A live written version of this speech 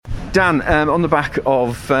Dan, on the back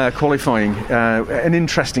of qualifying, an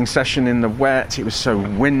interesting session in the wet. It was so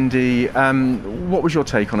windy. What was your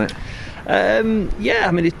take on it? Yeah,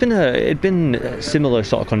 I mean, it'd been similar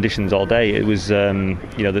sort of conditions all day. It was,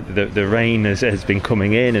 the rain has been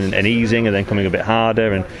coming in and easing, and then coming a bit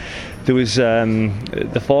harder, and there was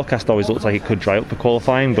the forecast always looked like it could dry up for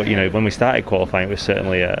qualifying, but when we started qualifying, it was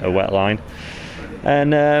certainly a wet line,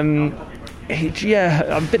 and I'm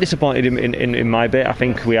a bit disappointed in my bit. I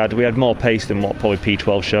think we had more pace than what probably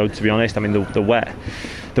P12 showed, to be honest. I mean, the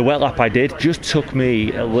wet lap I did just took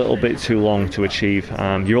me a little bit too long to achieve.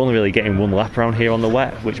 You're only really getting one lap around here on the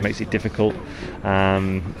wet, which makes it difficult.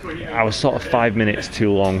 I was sort of 5 minutes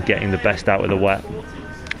too long getting the best out of the wet.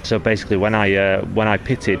 So basically, when I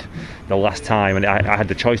pitted the last time and I had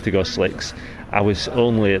the choice to go slicks, I was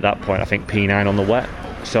only at that point, I think, P9 on the wet.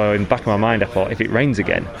 So in the back of my mind, I thought, if it rains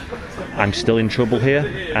again, I'm still in trouble here.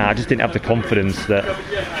 I just didn't have the confidence that,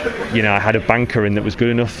 I had a banker in that was good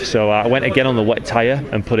enough. So I went again on the wet tyre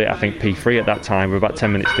and put it, I think, P3 at that time with about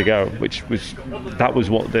 10 minutes to go, that was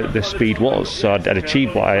what the speed was. So I'd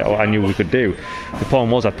achieved what I knew we could do. The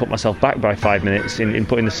problem was I put myself back by 5 minutes in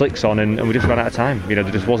putting the slicks on, and we just ran out of time. There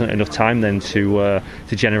just wasn't enough time then to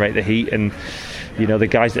generate the heat, and the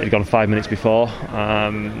guys that had gone 5 minutes before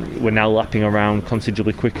were now lapping around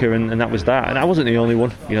considerably quicker, and that was that. And I wasn't the only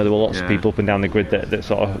one. There were lots of people up and down the grid that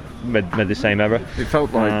sort of made the same error. It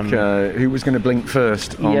felt like who was going to blink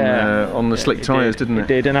first on the slick tyres, didn't it? It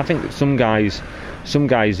did, and I think some guys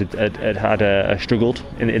had struggled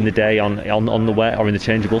in the day on the wet or in the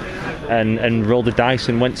changeable, and rolled the dice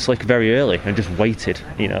and went slick very early and just waited,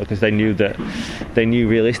 because they knew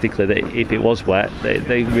realistically that if it was wet,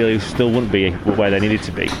 they really still wouldn't be where they needed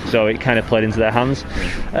to be. So it kind of played into their hands.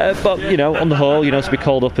 But on the whole, to be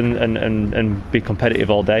called up and be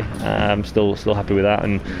competitive all day, I'm still happy with that.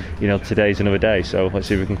 And today's another day, so let's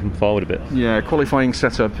see if we can come forward a bit. Yeah, qualifying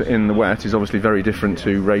setup in the wet is obviously very different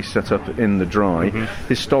to race setup in the dry. Mm-hmm.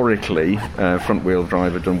 Historically, front wheel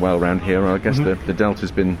drive have done well around here. I guess the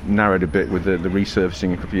delta's been narrowed a bit with the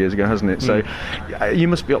resurfacing a couple of years ago, hasn't it? So you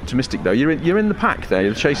must be optimistic though. You're in the pack there.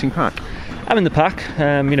 You're the chasing pack. I'm in the pack.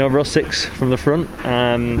 Row 6 from the front.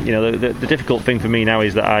 The difficult thing for me now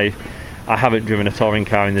is that I haven't driven a touring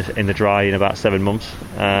car in the dry in about 7 months.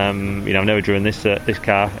 I've never driven this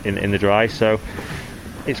car in the dry, so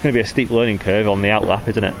it's going to be a steep learning curve on the outlap,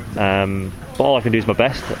 isn't it? But all I can do is my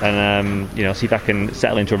best, and see if I can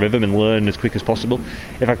settle into a rhythm and learn as quick as possible.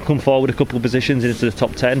 If I can come forward a couple of positions into the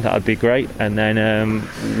top 10, that'd be great, and then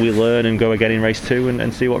we learn and go again in race 2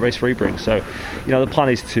 and see what race 3 brings. So the plan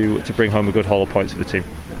is to bring home a good haul of points for the team.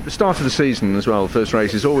 The start of the season as well, first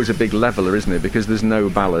race, is always a big leveller, isn't it? Because there's no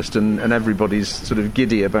ballast, and everybody's sort of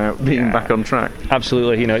giddy about being back on track.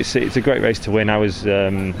 Absolutely, it's a great race to win. I was,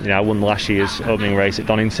 I won last year's opening race at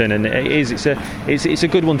Donington, and it's a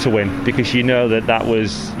good one to win, because that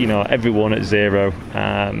was everyone at zero.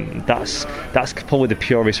 That's probably the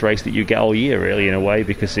purest race that you get all year, really, in a way,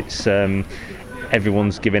 because it's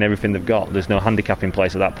everyone's giving everything they've got. There's no handicap in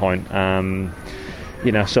place at that point.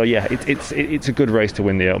 It's a good race to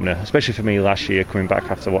win the opener, especially for me last year, coming back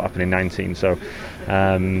after what happened in 19. So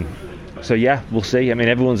we'll see. I mean,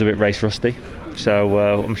 everyone's a bit race rusty, so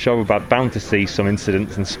I'm sure we're bound to see some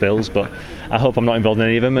incidents and spills, but I hope I'm not involved in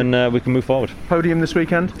any of them, and we can move forward. Podium this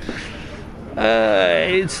weekend?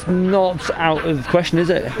 It's not out of the question, is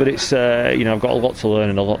it? But it's I've got a lot to learn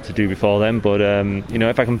and a lot to do before then. But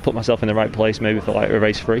if I can put myself in the right place, maybe for like a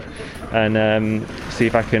race 3, and see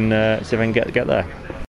if I can get there.